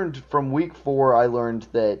 I learned from week 4,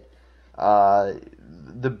 that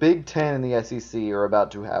the Big Ten and the SEC are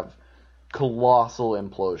about to have colossal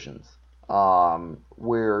implosions,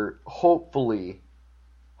 where hopefully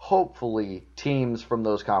teams from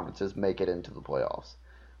those conferences make it into the playoffs.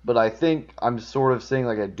 But I think I'm sort of seeing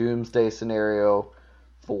like a doomsday scenario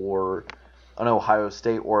for an Ohio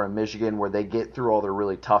State or a Michigan where they get through all their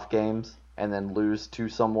really tough games and then lose to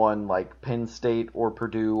someone like Penn State or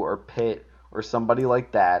Purdue or Pitt or somebody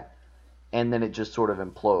like that, and then it just sort of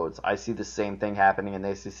implodes. I see the same thing happening in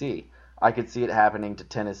the ACC. I could see it happening to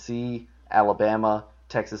Tennessee, Alabama,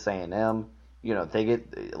 Texas A&M. You know, they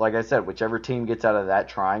get, like I said, whichever team gets out of that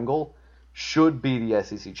triangle should be the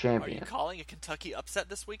SEC champion. Are you calling a Kentucky upset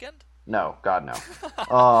this weekend? No, God, no.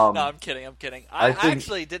 No, I'm kidding. I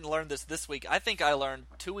actually didn't learn this week. I think I learned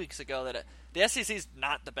 2 weeks ago that the SEC is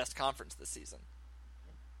not the best conference this season.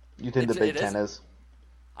 You think the Big Ten is?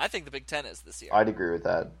 I think the Big Ten is this year. I'd agree with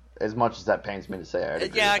that. As much as that pains me to say, I'd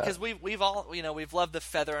agree yeah, because we've all we've loved the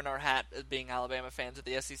feather in our hat as being Alabama fans that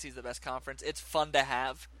the SEC is the best conference. It's fun to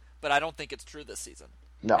have, but I don't think it's true this season.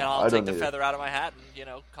 No, and I'll I take don't the feather out of my hat and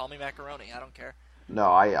call me macaroni. I don't care.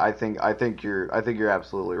 No, I think you're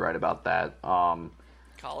absolutely right about that.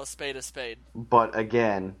 Call a spade a spade. But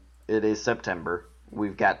again, it is September.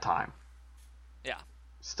 We've got time. Yeah.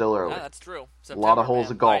 Still early. Yeah, that's true. September, a lot of holes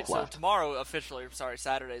of golf left. So tomorrow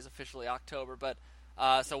Saturday is officially October, but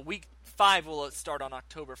so week 5 will start on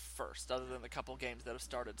October 1st, other than the couple games that have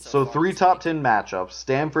started so far. 3 top 10 matchups.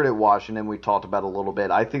 Stanford at Washington, we talked about a little bit.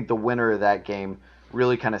 I think the winner of that game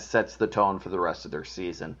really kind of sets the tone for the rest of their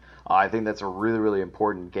season. I think that's a really, really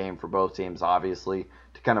important game for both teams, obviously,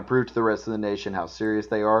 to kind of prove to the rest of the nation how serious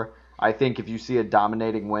they are. I think if you see a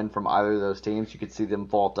dominating win from either of those teams, you could see them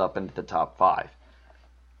vault up into the top 5.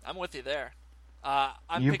 I'm with you there.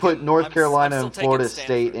 You put North Carolina and Florida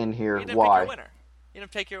State in here. Why? You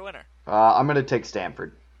take your winner. I'm going to take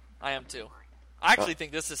Stanford. I am too. I actually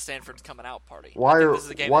think this is Stanford's coming out party. Why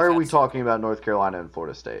are we talking about North Carolina and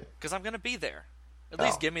Florida State? Because I'm going to be there. At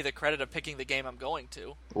least give me the credit of picking the game I'm going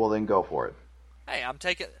to. Well, then go for it. Hey, I'm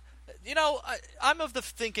taking... I'm of the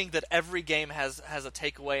thinking that every game has a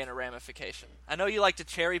takeaway and a ramification. I know you like to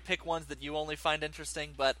cherry pick ones that you only find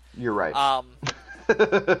interesting, but... You're right.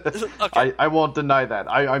 Okay. I won't deny that.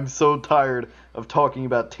 I'm so tired of talking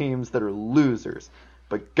about teams that are losers.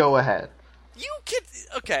 But go ahead.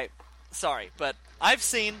 Okay, sorry, but I've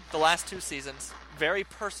seen the last 2 seasons, very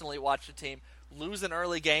personally watched a team lose an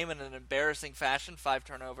early game in an embarrassing fashion, 5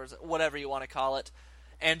 turnovers, whatever you want to call it,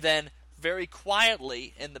 and then very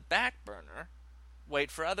quietly in the back burner wait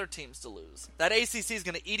for other teams to lose. That ACC is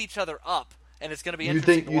going to eat each other up, and it's going to be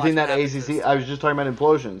interesting to watch. You think that ACC? I was just talking about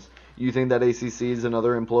implosions. You think that ACC is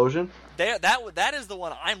another implosion? That is the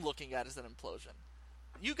one I'm looking at as an implosion.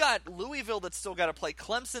 You got Louisville that's still got to play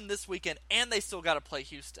Clemson this weekend, and they still got to play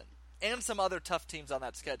Houston. And some other tough teams on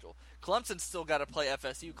that schedule. Clemson's still got to play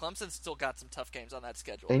FSU. Clemson's still got some tough games on that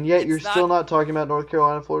schedule. And yet you're still not talking about North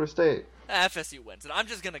Carolina and Florida State. FSU wins. And I'm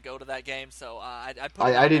just going to go to that game, so I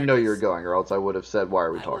didn't know you were going, or else I would have said, why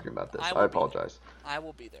are we talking about this? I apologize. I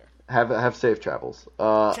will be there. Have safe travels.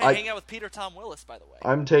 Hang out with Peter Tom Willis, by the way.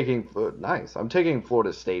 I'm taking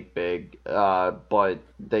Florida State big, but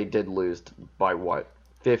they did lose by what,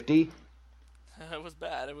 50? It was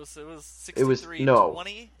bad. It was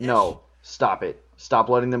 63-20. No, stop it. Stop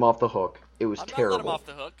letting them off the hook. It was terrible. I'm not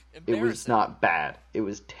letting them off the hook. It was not bad. It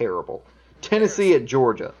was terrible. Tennessee at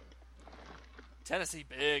Georgia. Tennessee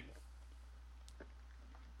big.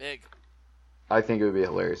 Big. I think it would be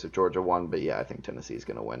hilarious if Georgia won, but yeah, I think Tennessee's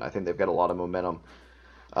going to win. I think they've got a lot of momentum.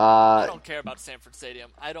 I don't care about Sanford Stadium.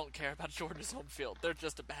 I don't care about Georgia's home field. They're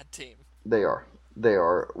just a bad team. They are.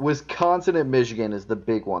 Wisconsin at Michigan is the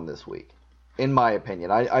big one this week. in my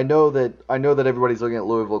opinion. I know that everybody's looking at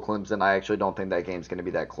Louisville Clemson. I actually don't think that game's going to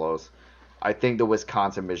be that close. I think the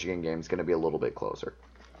Wisconsin Michigan game is going to be a little bit closer.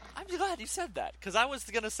 I'm glad you said that because I was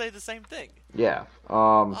going to say the same thing. Yeah.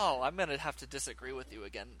 I'm going to have to disagree with you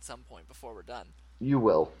again at some point before we're done. You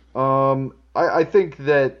will. I think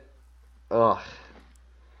that.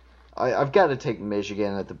 I've got to take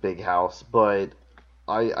Michigan at the Big House, but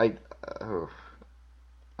I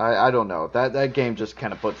don't know. That game just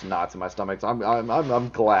kind of puts knots in my stomach. So I'm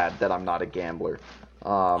glad that I'm not a gambler,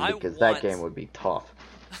 because that game would be tough.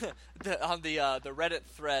 On the Reddit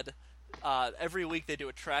thread, every week they do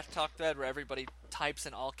a trash talk thread where everybody types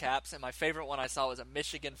in all caps, and my favorite one I saw was a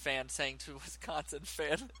Michigan fan saying to a Wisconsin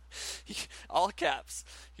fan, all caps,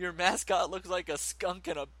 "Your mascot looks like a skunk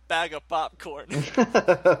in a bag of popcorn." And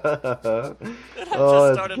I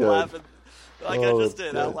just started laughing. I just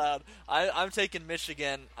did out loud. I'm taking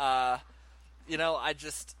Michigan. I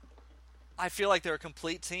feel like they're a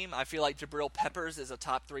complete team. I feel like Jabril Peppers is a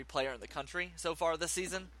top 3 player in the country so far this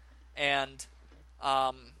season, and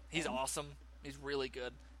he's awesome. He's really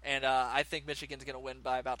good, and I think Michigan's going to win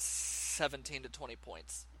by about 17 to 20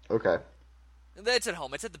 points. Okay. It's at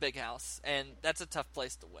home. It's at the Big House, and that's a tough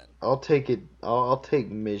place to win. I'll take it. I'll take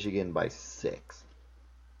Michigan by 6.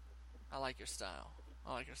 I like your style.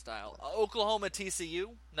 Oklahoma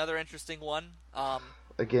TCU, another interesting one.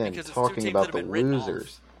 Again, talking about the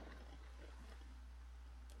losers.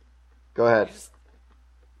 Go ahead.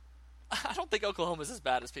 I don't think Oklahoma's as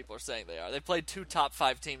bad as people are saying they are. They played 2 top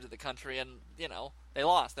 5 teams in the country, and they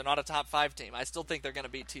lost. They're not a top 5 team. I still think they're going to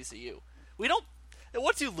beat TCU.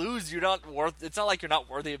 Once you lose, you're not worth. It's not like you're not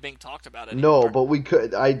worthy of being talked about anymore. No, but we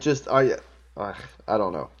could. I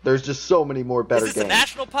don't know. There's just so many more better games. Is this a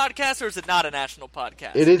national podcast or is it not a national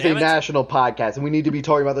podcast? It is a national podcast, and we need to be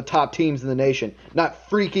talking about the top teams in the nation, not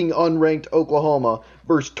freaking unranked Oklahoma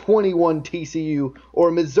versus 21 TCU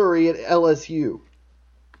or Missouri at LSU.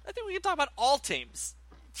 I think we can talk about all teams.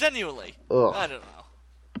 Genuinely. Ugh. I don't know.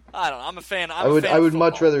 I'm a fan. I would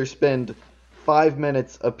much rather spend 5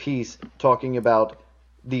 minutes apiece talking about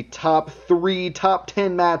the top 10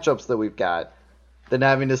 matchups that we've got than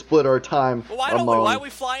having to split our time. Well, why are we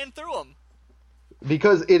flying through them?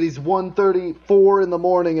 Because it is 1:34 in the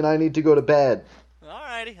morning and I need to go to bed.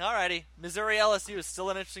 Alrighty. Missouri LSU is still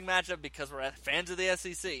an interesting matchup because we're fans of the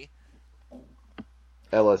SEC.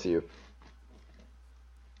 LSU.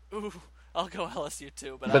 Ooh, I'll go LSU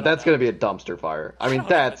too, but that's going to be a dumpster fire. I mean,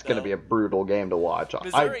 that's going to be a brutal game to watch.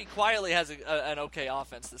 Missouri quietly has an okay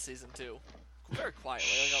offense this season too. Very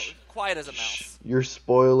quietly, quiet as a mouse. You're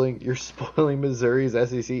spoiling Missouri's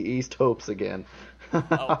SEC East hopes again.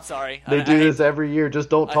 Oh, sorry. They do this every year. Just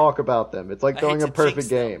don't talk about them. It's like throwing a perfect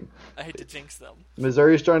game. I hate to jinx them.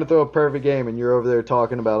 Missouri's trying to throw a perfect game, and you're over there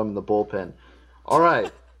talking about them in the bullpen. All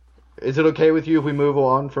right. Is it okay with you if we move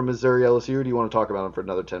on from Missouri LSU, or do you want to talk about them for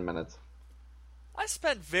another 10 minutes? I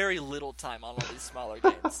spent very little time on all these smaller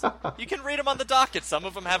games. You can read them on the docket. Some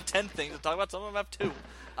of them have 10 things to talk about. Some of them have 2.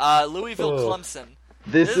 Louisville Clemson.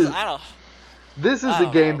 This is a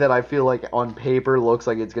game that I feel like on paper looks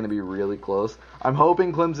like it's going to be really close. I'm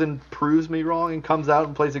hoping Clemson proves me wrong and comes out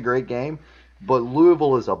and plays a great game, but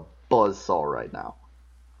Louisville is a buzzsaw right now.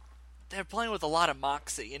 They're playing with a lot of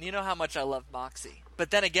moxie, and you know how much I love moxie. But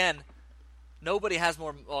then again, nobody has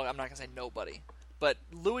more. Well, I'm not going to say nobody, but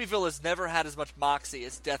Louisville has never had as much moxie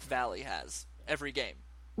as Death Valley has every game.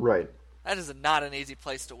 Right. That is not an easy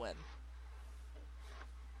place to win.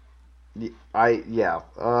 I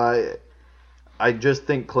just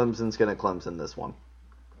think Clemson's going to Clemson this one.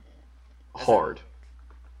 Hard.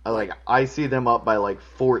 I see them up by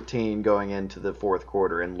 14 going into the fourth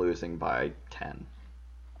quarter and losing by 10.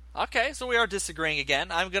 Okay, so we are disagreeing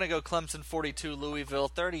again. I'm going to go Clemson 42, Louisville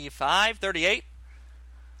 35, 38.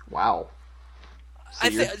 Wow.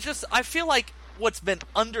 I feel like what's been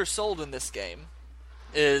undersold in this game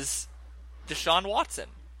is Deshaun Watson.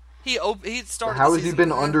 He started. How has he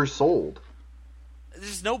been undersold?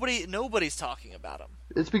 There's nobody's talking about him.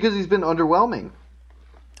 It's because he's been underwhelming.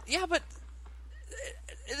 Yeah, but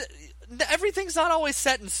everything's not always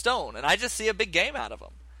set in stone, and I just see a big game out of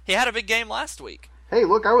him. He had a big game last week. Hey,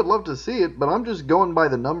 look, I would love to see it, but I'm just going by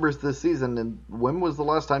the numbers this season, and when was the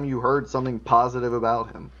last time you heard something positive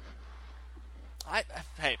about him?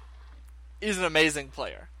 He's an amazing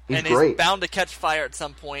player. He's great. He's bound to catch fire at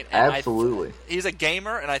some point. And absolutely. He's a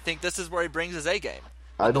gamer, and I think this is where he brings his A game.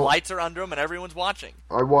 The lights are under him and everyone's watching.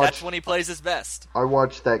 That's when he plays his best. I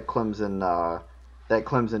watched that Clemson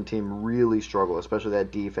team really struggle, especially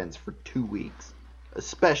that defense, for 2 weeks,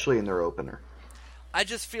 especially in their opener. I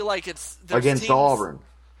just feel like it's against teams, Auburn.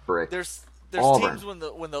 Brick. There's Auburn. teams when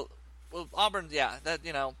the Well, Auburn, yeah, that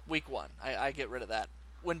week 1, I get rid of that.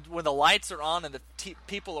 When the lights are on and the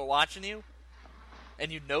people are watching you,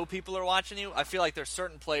 and people are watching you, I feel like there's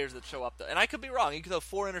certain players that show up. And I could be wrong. He could throw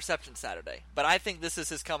 4 interceptions Saturday. But I think this is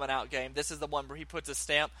his coming out game. This is the one where he puts his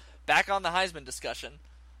stamp back on the Heisman discussion.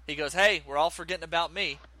 He goes, hey, we're all forgetting about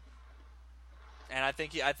me. And I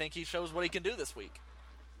think he shows what he can do this week.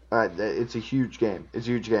 It's a huge game. It's a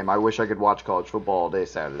huge game. I wish I could watch college football all day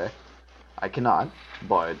Saturday. I cannot,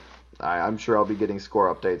 but I'm sure I'll be getting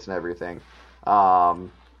score updates and everything.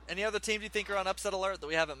 Any other teams you think are on upset alert that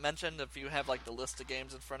we haven't mentioned? If you have like the list of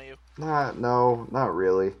games in front of you. No, not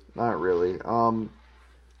really. Not really.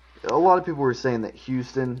 A lot of people were saying that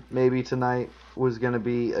Houston maybe tonight was going to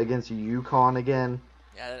be against UConn again.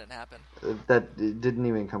 Yeah, that didn't happen. That didn't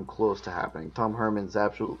even come close to happening. Tom Herman's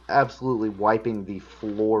absolutely wiping the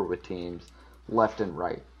floor with teams left and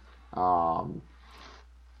right. So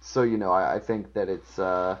I think that it's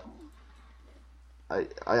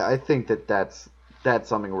I think that's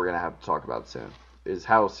something we're gonna have to talk about soon. Is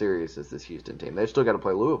how serious is this Houston team? They still got to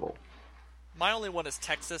play Louisville. My only one is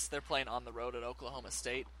Texas. They're playing on the road at Oklahoma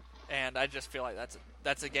State, and I just feel like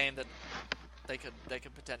that's a game that they could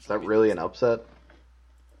potentially. Is that really an upset?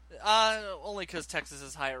 Only because Texas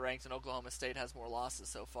is higher ranked and Oklahoma State has more losses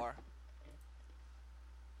so far.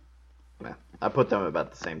 Yeah, I put them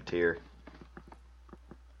about the same tier.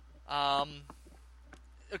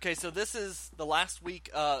 Okay, so this is the last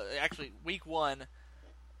week, actually week 1.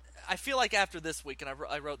 I feel like after this week, and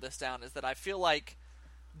I wrote this down, is that I feel like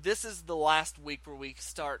this is the last week where we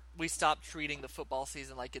stop treating the football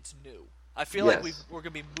season like it's new. I feel like we're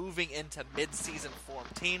going to be moving into mid-season form.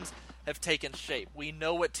 Teams have taken shape. We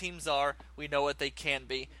know what teams are, we know what they can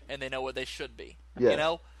be, and they know what they should be.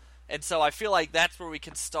 Yes. And so I feel like that's where we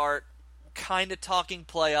can start kind of talking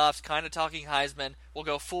playoffs, kind of talking Heisman. We'll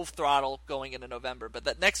go full throttle going into November. But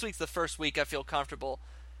that next week's the first week I feel comfortable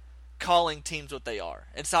calling teams what they are.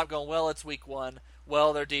 And stop going, well, it's week 1.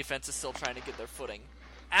 Well, their defense is still trying to get their footing.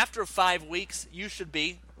 After 5 weeks, you should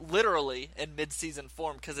be literally in mid-season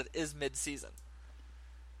form because it is mid-season.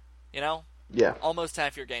 Yeah. Almost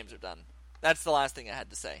half your games are done. That's the last thing I had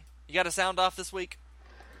to say. You got a sound off this week?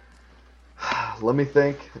 Let me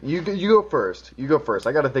think. You go first. You go first.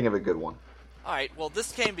 I got to think of a good one. All right. Well,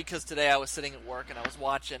 this came because today I was sitting at work and I was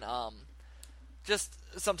watching. Just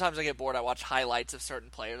sometimes I get bored. I watch highlights of certain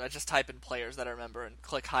players. I just type in players that I remember and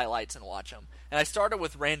click highlights and watch them. And I started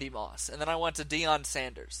with Randy Moss, and then I went to Deion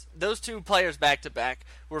Sanders. Those two players back to back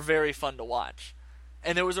were very fun to watch.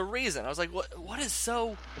 And there was a reason. I was like, what is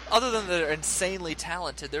so... Other than they're insanely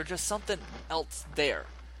talented, there's just something else there.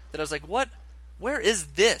 That I was like, where is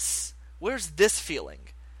this? Where's this feeling?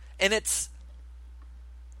 And it's...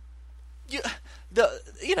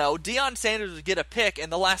 Deion Sanders would get a pick,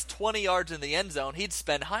 and the last 20 yards in the end zone, he'd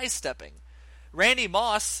spend high-stepping. Randy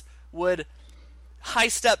Moss would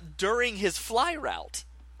high-step during his fly route.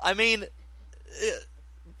 I mean...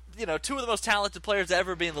 two of the most talented players to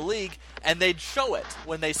ever be in the league, and they'd show it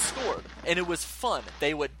when they scored. And it was fun.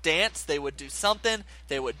 They would dance, they would do something,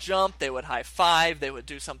 they would jump, they would high-five, they would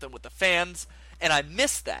do something with the fans, and I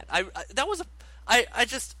missed that.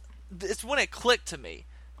 It's when it clicked to me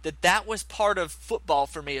that was part of football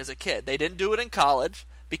for me as a kid. They didn't do it in college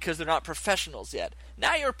because they're not professionals yet.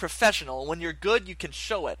 Now you're a professional, and when you're good, you can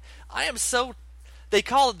show it. They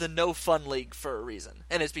call it the no fun league for a reason,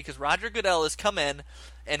 and it's because Roger Goodell has come in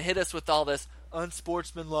and hit us with all this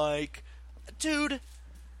unsportsmanlike. Dude,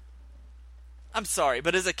 I'm sorry,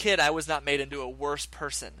 but as a kid, I was not made into a worse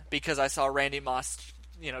person because I saw Randy Moss,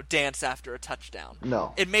 dance after a touchdown.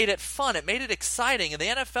 No, it made it fun. It made it exciting, and the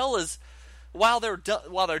NFL is, while they're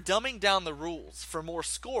dumbing down the rules for more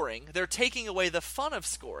scoring, they're taking away the fun of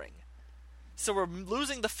scoring. So we're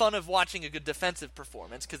losing the fun of watching a good defensive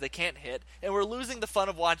performance because they can't hit, and we're losing the fun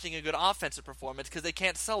of watching a good offensive performance because they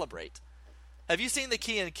can't celebrate. Have you seen the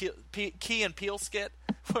Key and Peele skit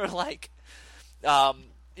where,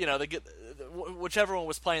 whichever one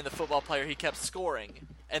was playing the football player, he kept scoring,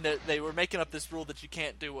 and they were making up this rule that you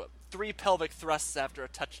can't do 3 pelvic thrusts after a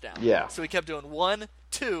touchdown. Yeah. So he kept doing 1,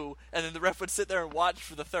 2, and then the ref would sit there and watch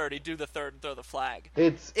for the third. He'd do the third and throw the flag.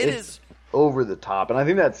 It is over the top, and I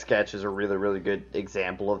think that sketch is a really, really good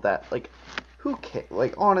example of that. Who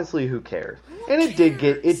cares? Honestly, who cares? And it did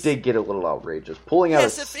get a little outrageous. Pulling out.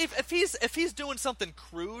 Yes, if he's doing something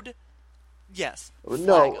crude, yes.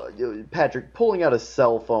 No, Patrick, pulling out a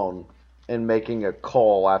cell phone and making a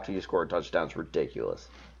call after you score a touchdown is ridiculous.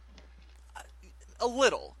 A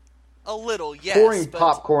little, yes. Pouring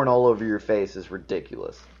popcorn all over your face is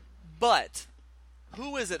ridiculous. But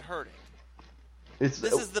who is it hurting? This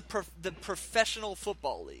is the professional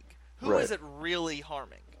football league. Who right. is it really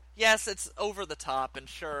harming? yes, it's over the top, and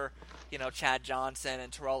sure, Chad Johnson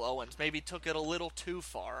and Terrell Owens maybe took it a little too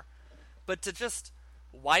far. But to just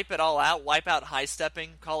wipe it all out, wipe out high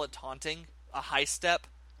stepping, call it taunting, a high step,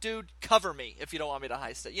 dude, cover me if you don't want me to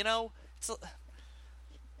high step.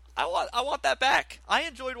 I want that back. I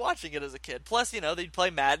enjoyed watching it as a kid. Plus, they'd play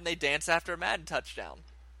Madden, they'd dance after a Madden touchdown.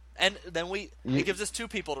 And then it gives us two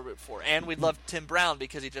people to root for. And we'd love Tim Brown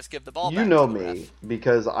because he just give the ball back to the You know me, ref.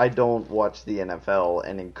 because I don't watch the NFL,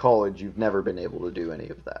 and in college you've never been able to do any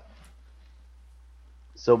of that.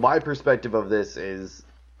 So my perspective of this is,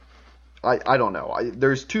 I don't know.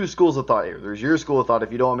 There's two schools of thought here. There's your school of thought,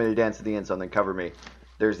 if you don't want me to dance to the end zone, then cover me.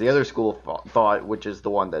 There's the other school of thought, which is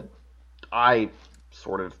the one that I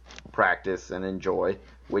sort of practice and enjoy,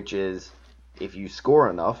 which is if you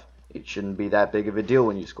score enough, it shouldn't be that big of a deal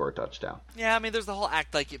when you score a touchdown. Yeah, I mean, there's the whole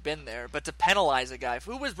act like you've been there, but to penalize a guy,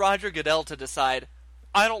 who was Roger Goodell to decide,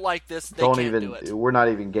 I don't like this, they can't do it? We're not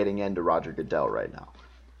even getting into Roger Goodell right now.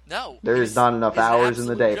 No. There is not enough hours in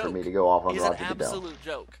the day joke. for me to go off on He's Roger an Goodell. absolute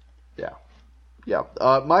joke. Yeah.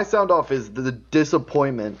 My sound off is the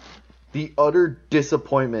disappointment, the utter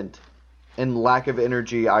disappointment and lack of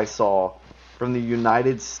energy I saw from the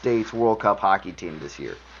United States World Cup hockey team this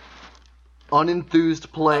year.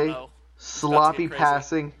 Unenthused play, sloppy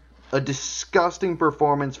passing, a disgusting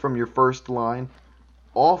performance from your first line,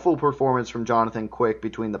 awful performance from Jonathan Quick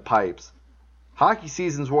between the pipes. Hockey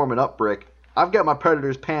season's warming up, Brick. I've got my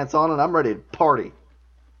Predators pants on and I'm ready to party.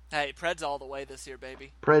 Hey, Preds all the way this year,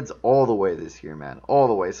 baby. Preds all the way this year, man. All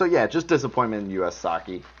the way. So yeah, just disappointment in U.S.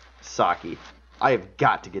 hockey. I have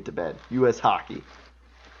got to get to bed. U.S. hockey.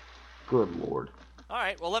 Good Lord. All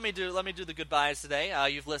right, well, let me do the goodbyes today.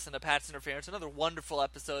 You've listened to Pat's Interference, another wonderful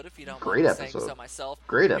episode, if you don't mind me saying so myself.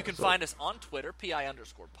 Great episode. You can find us on Twitter,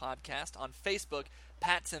 @PI_podcast, on Facebook,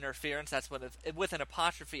 Pat's Interference, that's with an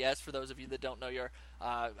apostrophe S for those of you that don't know your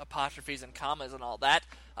apostrophes and commas and all that.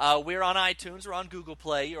 We're on iTunes, we're on Google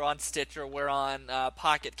Play, you're on Stitcher, we're on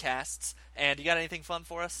Pocket Casts, and you got anything fun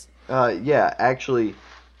for us? Yeah, actually,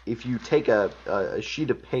 if you take a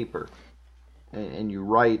sheet of paper and you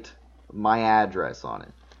write my address on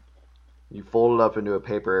it, you fold it up into a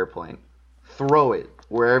paper airplane, throw it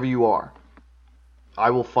wherever you are, I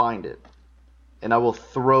will find it, and I will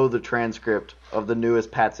throw the transcript of the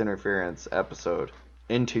newest Pat's Interference episode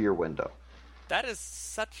into your window. That is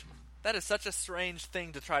such a strange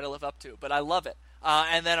thing to try to live up to, but I love it.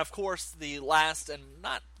 And then, of course, the last and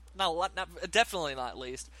not definitely not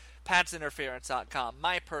least, patsinterference.com,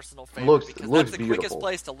 my personal favorite, because that's the quickest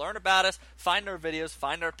place to learn about us, find our videos,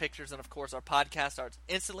 find our pictures, and of course our podcast starts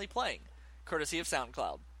instantly playing, courtesy of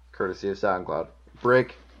SoundCloud.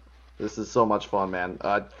 Brick, this is so much fun, man.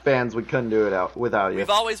 Fans, we couldn't do it without you.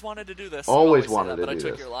 We've always wanted to do this. Always wanted to do this. But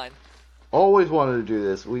I took your line. Always wanted to do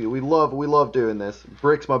this. We love doing this.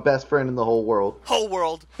 Brick's my best friend in the whole world. Whole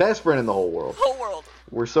world. Best friend in the whole world. Whole world.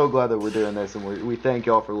 We're so glad that we're doing this, and we thank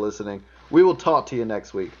y'all for listening. We will talk to you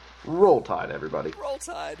next week. Roll Tide, everybody. Roll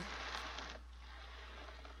Tide.